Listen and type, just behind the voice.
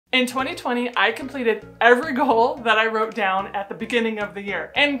In 2020, I completed every goal that I wrote down at the beginning of the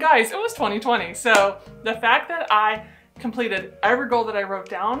year. And guys, it was 2020. So the fact that I completed every goal that I wrote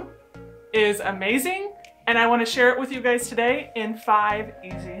down is amazing. And I want to share it with you guys today in 5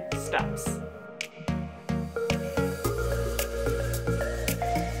 easy steps.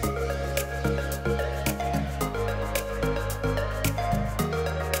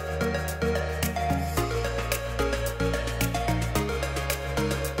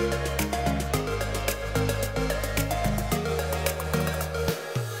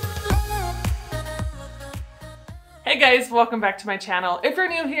 Hey guys, welcome back to my channel. If you're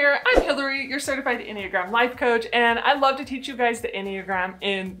new here, I'm Hillary, your certified Enneagram life coach, and I love to teach you guys the Enneagram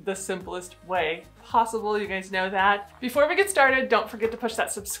in the simplest way possible. You guys know that. Before we get started, don't forget to push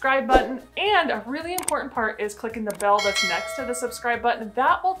that subscribe button, and a really important part is clicking the bell that's next to the subscribe button.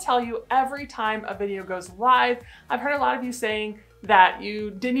 That will tell you every time a video goes live. I've heard a lot of you saying that you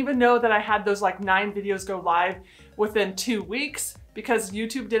didn't even know that I had those like 9 videos go live within 2 weeks because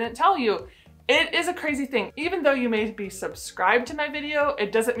YouTube didn't tell you. It is a crazy thing. Even though you may be subscribed to my video,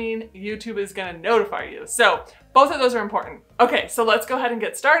 it doesn't mean YouTube is gonna notify you. So both of those are important. Okay, so let's go ahead and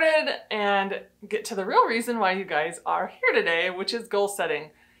get started and get to the real reason why you guys are here today, which is goal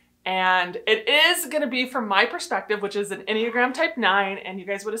setting. And it is gonna be from my perspective, which is an Enneagram Type 9, and you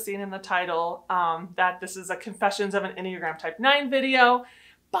guys would have seen in the title that this is a Confessions of an Enneagram Type 9 video.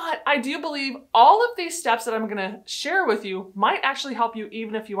 But I do believe all of these steps that I'm gonna share with you might actually help you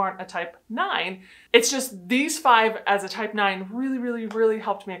even if you aren't a Type 9. It's just these 5 as a Type 9 really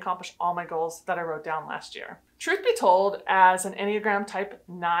helped me accomplish all my goals that I wrote down last year. Truth be told, as an Enneagram Type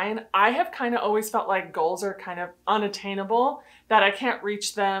 9, I have kind of always felt like goals are kind of unattainable, that I can't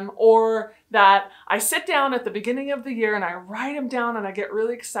reach them, or that I sit down at the beginning of the year and I write them down and I get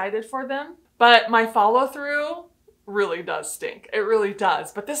really excited for them, but my follow through really does stink. It really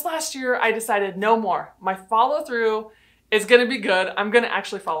does. But this last year, I decided no more. My follow through is going to be good. I'm going to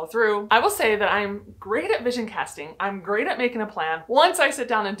actually follow through. I will say that I'm great at vision casting. I'm great at making a plan once I sit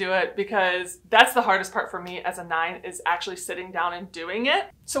down and do it, because that's the hardest part for me as a 9 is actually sitting down and doing it.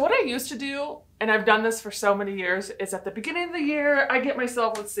 So what I used to do, and I've done this for so many years, is at the beginning of the year, I get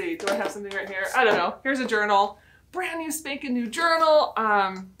myself, let's see, do I have something right here? I don't know. Here's a journal, brand new spanking new journal.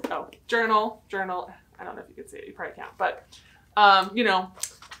 Journal. I don't know if you can see it, you probably can't, but, you know,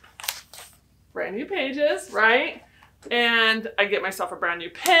 brand new pages, right? And I get myself a brand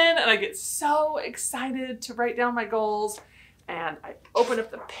new pen and I get so excited to write down my goals, and I open up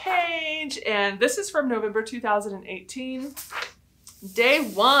the page, and this is from November 2018, day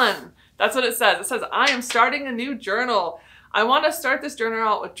 1. That's what it says. It says, I am starting a new journal. I want to start this journal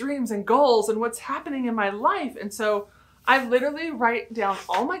out with dreams and goals and what's happening in my life. And so I literally write down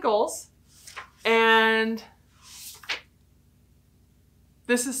all my goals. And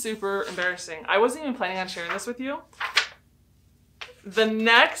this is super embarrassing. I wasn't even planning on sharing this with you. The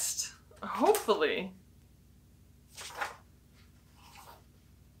next, hopefully,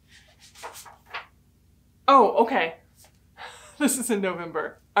 oh, okay. This is in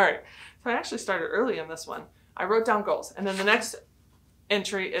November. All right. So I actually started early in this one. I wrote down goals, and then the next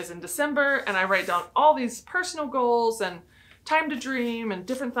entry is in December, and I write down all these personal goals and time to dream and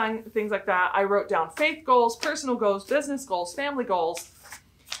different things like that. I wrote down faith goals, personal goals, business goals, family goals.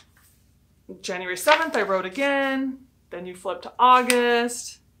 January 7th, I wrote again. Then you flip to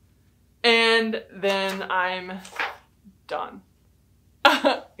August, and then I'm done.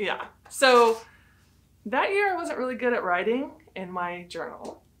 Yeah. So that year I wasn't really good at writing in my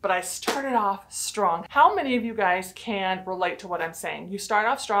journal, but I started off strong. How many of you guys can relate to what I'm saying? You start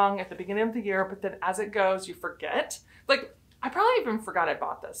off strong at the beginning of the year, but then as it goes, you forget. Like, I probably even forgot I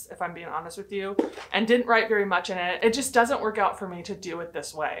bought this, if I'm being honest with you, and didn't write very much in it. It just doesn't work out for me to do it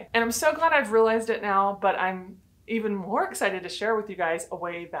this way. And I'm so glad I've realized it now, but I'm even more excited to share with you guys a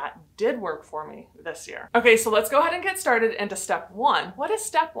way that did work for me this year. Okay, so let's go ahead and get started into step 1. What is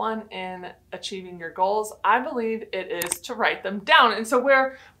step 1 in achieving your goals? I believe it is to write them down. And so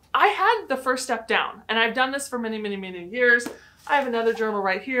where I had the first step down, and I've done this for many years. I have another journal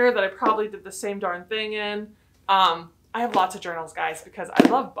right here that I probably did the same darn thing in. I have lots of journals, guys, because I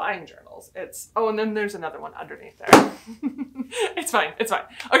love buying journals. Oh, and then there's another one underneath there. It's fine.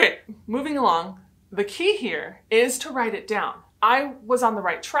 Okay, moving along. The key here is to write it down. I was on the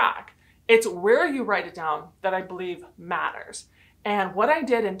right track. It's where you write it down that I believe matters. And what I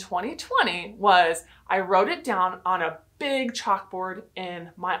did in 2020 was I wrote it down on a big chalkboard in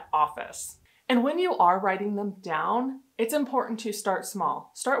my office. And when you are writing them down, it's important to start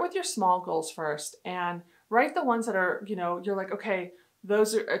small. Start with your small goals first and write the ones that are, you're like, okay,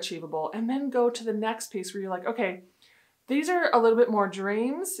 those are achievable. And then go to the next piece where you're like, okay, These are a little bit more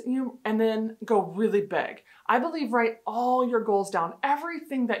dreams, and then go really big. I believe write all your goals down,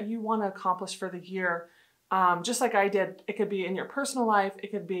 everything that you want to accomplish for the year. Just like I did, it could be in your personal life,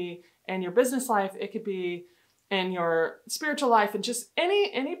 it could be in your business life, it could be in your spiritual life, and just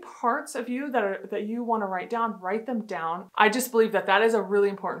any parts of you that you want to write them down. I just believe that that is a really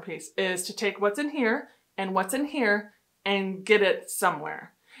important piece, is to take what's in here and what's in here and get it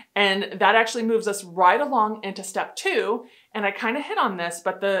somewhere. And that actually moves us right along into step 2. And I kind of hit on this,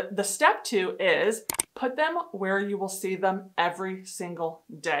 but the step 2 is put them where you will see them every single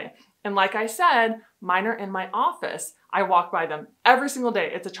day. And like I said, mine are in my office. I walk by them every single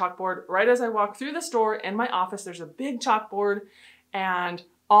day. It's a chalkboard. Right as I walk through the store in my office, there's a big chalkboard and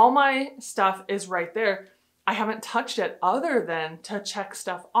all my stuff is right there. I haven't touched it other than to check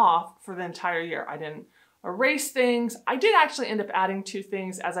stuff off for the entire year. I didn't erase things. I did actually end up adding 2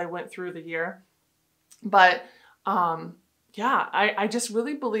 things as I went through the year. But yeah, I just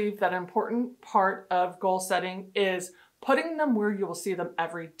really believe that an important part of goal setting is putting them where you will see them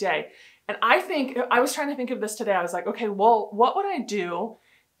every day. And I was trying to think of this today. I was like, okay, well, what would I do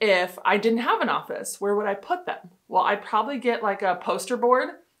if I didn't have an office? Where would I put them? Well, I'd probably get like a poster board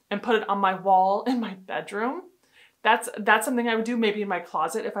and put it on my wall in my bedroom. That's something I would do, maybe in my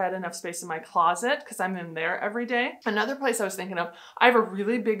closet if I had enough space in my closet, because I'm in there every day. Another place I was thinking of, I have a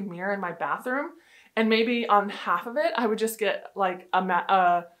really big mirror in my bathroom, and maybe on half of it, I would just get like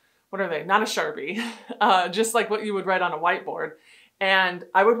what are they? Not a Sharpie, just like what you would write on a whiteboard. And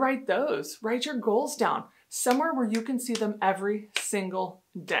I would write your goals down somewhere where you can see them every single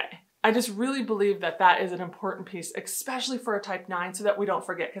day. I just really believe that that is an important piece, especially for a type 9, so that we don't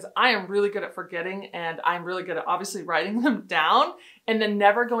forget, because I am really good at forgetting, and I'm really good at obviously writing them down and then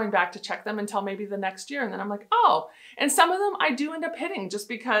never going back to check them until maybe the next year. And then I'm like, oh, and some of them I do end up hitting just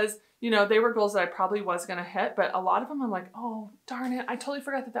because, they were goals that I probably was going to hit, but a lot of them I'm like, oh, darn it, I totally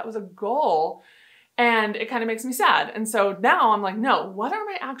forgot that that was a goal. And it kind of makes me sad. And so now I'm like, no, what are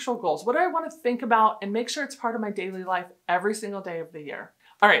my actual goals? What do I want to think about and make sure it's part of my daily life every single day of the year?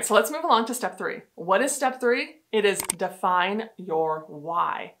 All right, so let's move along to step 3. What is step 3? It is define your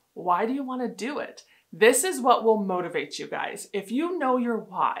why. Why do you want to do it? This is what will motivate you guys. If you know your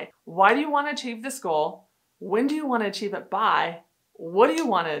why do you want to achieve this goal? When do you want to achieve it by? What do you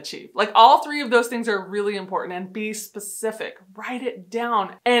want to achieve? Like, all 3 of those things are really important, and be specific. Write it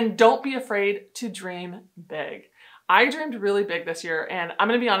down, and don't be afraid to dream big. I dreamed really big this year, and I'm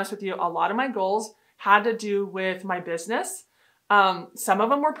going to be honest with you, a lot of my goals had to do with my business. Some of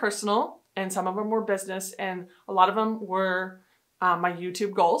them were personal and some of them were business, and a lot of them were my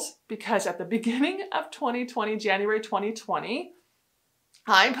YouTube goals, because at the beginning of 2020, January 2020,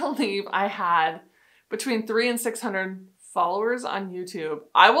 I believe I had between 300 and 600 followers on YouTube.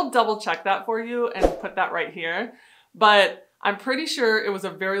 I will double check that for you and put that right here, but I'm pretty sure it was a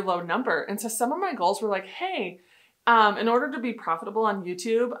very low number. And so some of my goals were like, hey, in order to be profitable on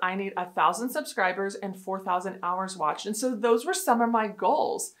YouTube, I need 1,000 subscribers and 4,000 hours watched. And so those were some of my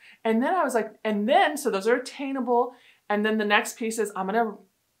goals. And then I was like, so those are attainable. And then the next piece is I'm going to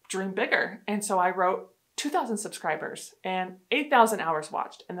dream bigger. And so I wrote 2,000 subscribers and 8,000 hours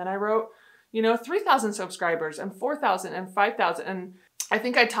watched. And then I wrote, 3,000 subscribers and 4,000 and 5,000. And I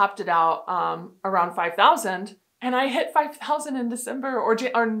think I topped it out around 5,000. And I hit 5,000 in December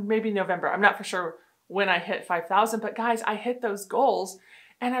or maybe November. I'm not for sure when I hit 5,000, but guys, I hit those goals.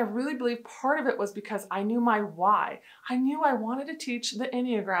 And I really believe part of it was because I knew my why. I knew I wanted to teach the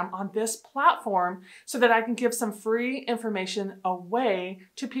Enneagram on this platform so that I can give some free information away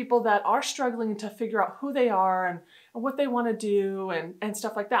to people that are struggling to figure out who they are and what they want to do and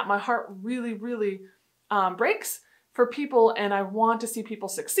stuff like that. My heart really, really breaks for people, and I want to see people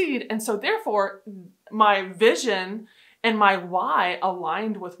succeed. And so therefore, my vision and my why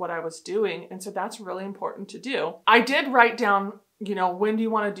aligned with what I was doing. And so that's really important to do. I did write down, when do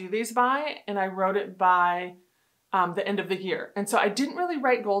you want to do these by? And I wrote it by the end of the year. And so I didn't really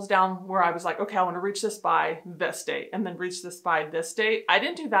write goals down where I was like, okay, I want to reach this by this date and then reach this by this date. I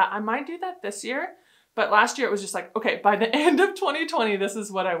didn't do that. I might do that this year. But last year it was just like, okay, by the end of 2020, this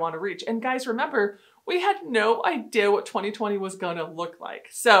is what I want to reach. And guys, remember, we had no idea what 2020 was going to look like.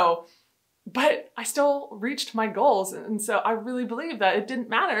 So, but I still reached my goals. And so I really believe that it didn't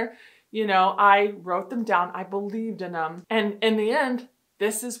matter. I wrote them down. I believed in them. And in the end,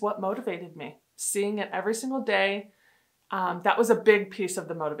 this is what motivated me. Seeing it every single day. That was a big piece of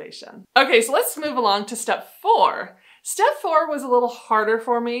the motivation. Okay, so let's move along to step 4. Step 4 was a little harder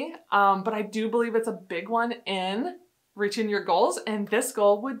for me, but I do believe it's a big one in reaching your goals. And this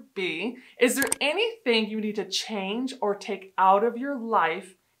goal would be, is there anything you need to change or take out of your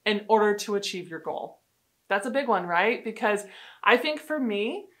life in order to achieve your goal? That's a big one, right? Because I think for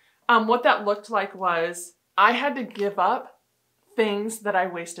me, what that looked like was I had to give up things that I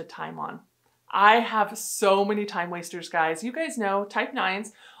wasted time on. I have so many time wasters, guys. You guys know type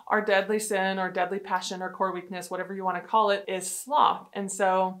 9s, our deadly sin or deadly passion or core weakness, whatever you want to call it, is sloth. And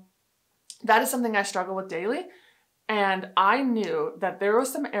so that is something I struggle with daily. And I knew that there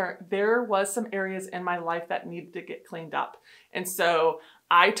was some areas in my life that needed to get cleaned up. And so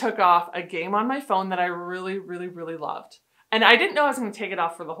I took off a game on my phone that I really, really, really loved. And I didn't know I was going to take it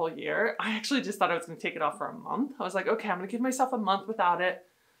off for the whole year. I actually just thought I was going to take it off for a month. I was like, okay, I'm going to give myself a month without it.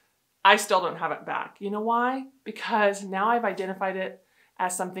 I still don't have it back. You know why? Because now I've identified it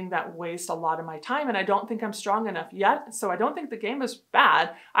as something that wastes a lot of my time, and I don't think I'm strong enough yet. So I don't think the game is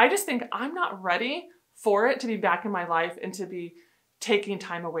bad. I just think I'm not ready for it to be back in my life and to be taking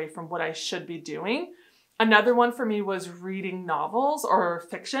time away from what I should be doing. Another one for me was reading novels or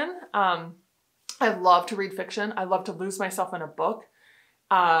fiction. I love to read fiction. I love to lose myself in a book.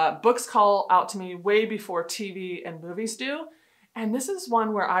 Books call out to me way before TV and movies do. And this is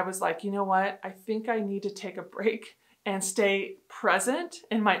one where I was like, you know what? I think I need to take a break and stay present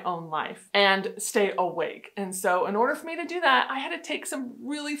in my own life and stay awake. And so in order for me to do that, I had to take some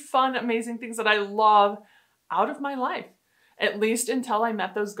really fun, amazing things that I love out of my life, at least until I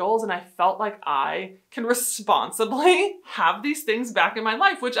met those goals and I felt like I can responsibly have these things back in my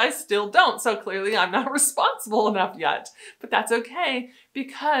life, which I still don't. So clearly I'm not responsible enough yet, but that's okay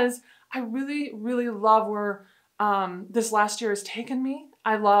because I really, really love where this last year has taken me.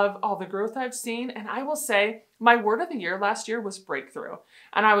 I love all the growth I've seen. And I will say my word of the year last year was breakthrough.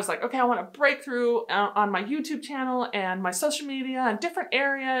 And I was like, okay, I want a breakthrough on my YouTube channel and my social media and different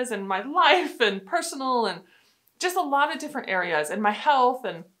areas and my life and personal and just a lot of different areas and my health,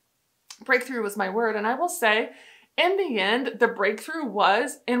 and breakthrough was my word. And I will say in the end, the breakthrough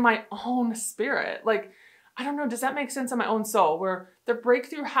was in my own spirit. Like, I don't know, does that make sense in my own soul? Where the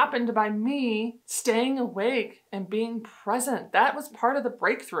breakthrough happened by me staying awake and being present. That was part of the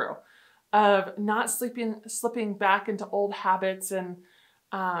breakthrough of not slipping back into old habits and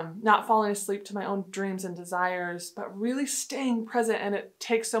not falling asleep to my own dreams and desires, but really staying present. And it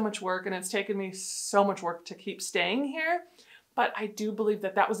takes so much work, and it's taken me so much work to keep staying here. But I do believe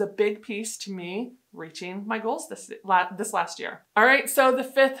that that was a big piece to me reaching my goals this last year. All right, so the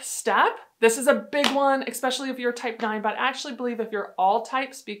 5th step, this is a big one, especially if you're type 9, but I actually believe if you're all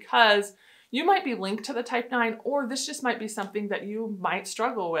types, because you might be linked to the type 9, or this just might be something that you might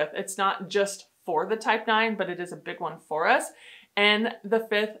struggle with. It's not just for the type 9, but it is a big one for us. And the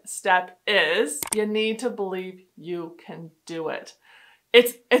 5th step is you need to believe you can do it.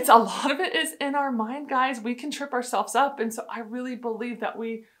 It's a lot of it is in our mind, guys. We can trip ourselves up. And so I really believe that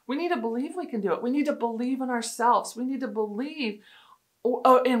we need to believe we can do it. We need to believe in ourselves. We need to believe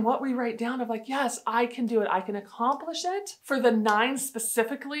in what we write down of like, yes, I can do it. I can accomplish it. For the 9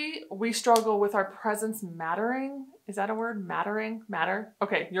 specifically, we struggle with our presence mattering. Is that a word? Mattering? Matter?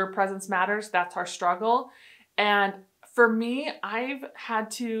 Okay, your presence matters. That's our struggle. And for me, I've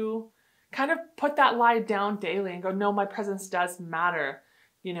had to kind of put that lie down daily and go, no, my presence does matter.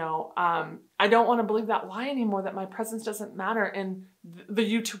 You know, I don't want to believe that lie anymore, that my presence doesn't matter in the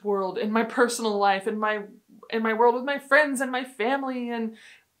YouTube world, in my personal life, in my world with my friends and my family and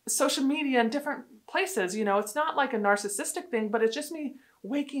social media and different places. You know, it's not like a narcissistic thing, but it's just me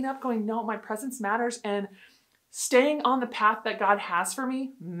waking up going, no, my presence matters, and staying on the path that God has for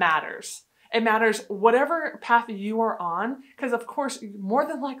me matters. It matters whatever path you are on, because of course, more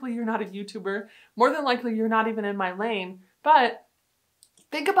than likely you're not a YouTuber, more than likely you're not even in my lane, but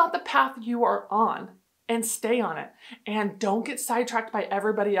think about the path you are on and stay on it. And don't get sidetracked by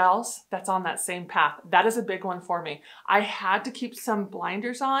everybody else that's on that same path. That is a big one for me. I had to keep some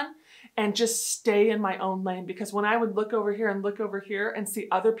blinders on and just stay in my own lane, because when I would look over here and see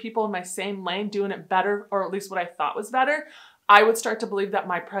other people in my same lane doing it better, or at least what I thought was better, I would start to believe that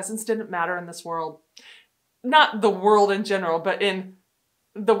my presence didn't matter in this world. Not the world in general, but in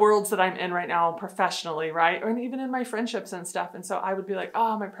the worlds that I'm in right now professionally, right? Or even in my friendships and stuff. And so I would be like,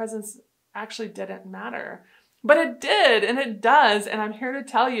 oh, my presence actually didn't matter. But it did, and it does. And I'm here to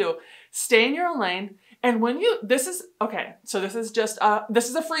tell you, stay in your own lane. And when this is a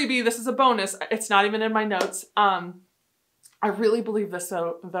freebie. This is a bonus. It's not even in my notes. I really believe this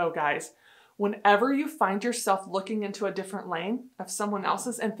though, guys. Whenever you find yourself looking into a different lane of someone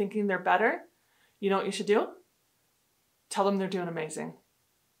else's and thinking they're better, you know what you should do? Tell them they're doing amazing.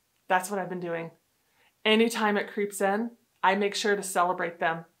 That's what I've been doing. Anytime it creeps in, I make sure to celebrate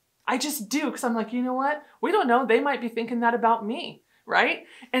them. I just do, because I'm like, you know what? We don't know. They might be thinking that about me, right?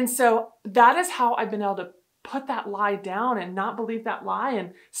 And so that is how I've been able to put that lie down and not believe that lie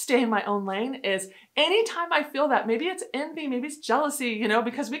and stay in my own lane is anytime I feel that, maybe it's envy, maybe it's jealousy, you know,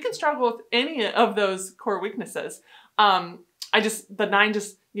 because we can struggle with any of those core weaknesses. The 9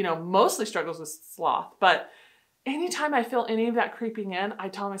 just, you know, mostly struggles with sloth, but anytime I feel any of that creeping in, I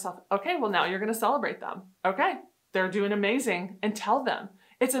tell myself, okay, well now you're going to celebrate them. Okay, they're doing amazing, and tell them.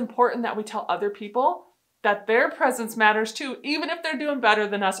 It's important that we tell other people that their presence matters too, even if they're doing better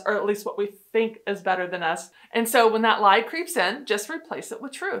than us, or at least what we think is better than us. And so when that lie creeps in, just replace it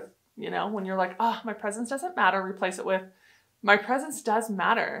with truth. You know, when you're like, oh, my presence doesn't matter, replace it with, my presence does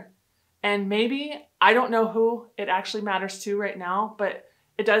matter. And maybe I don't know who it actually matters to right now, but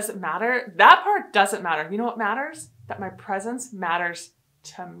it doesn't matter. That part doesn't matter. You know what matters? That my presence matters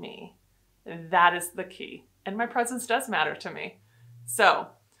to me. That is the key. And my presence does matter to me. So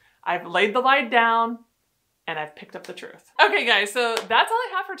I've laid the lie down, and I've picked up the truth. Okay guys, so that's all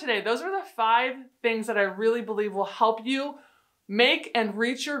I have for today. Those are the 5 things that I really believe will help you make and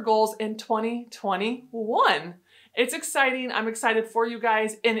reach your goals in 2021. It's exciting. I'm excited for you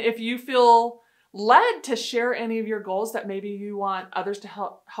guys. And if you feel led to share any of your goals that maybe you want others to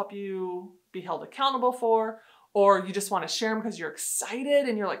help you be held accountable for, or you just want to share them because you're excited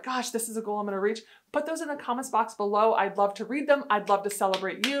and you're like, gosh, this is a goal I'm going to reach, put those in the comments box below. I'd love to read them. I'd love to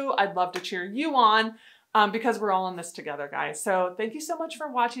celebrate you. I'd love to cheer you on. Because we're all in this together, guys. So thank you so much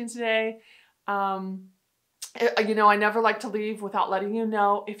for watching today. You know, I never like to leave without letting you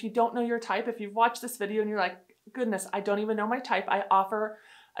know, if you don't know your type, if you've watched this video and you're like, goodness, I don't even know my type, I offer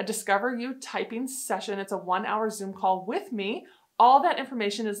a Discover You typing session. It's a 1-hour Zoom call with me. All that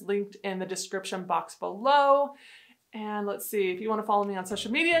information is linked in the description box below. And let's see, if you want to follow me on social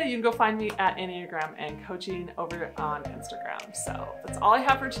media, you can go find me at Enneagram and Coaching over on Instagram. So that's all I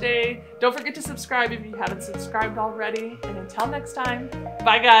have for today. Don't forget to subscribe if you haven't subscribed already. And until next time,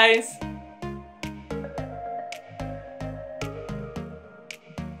 bye guys.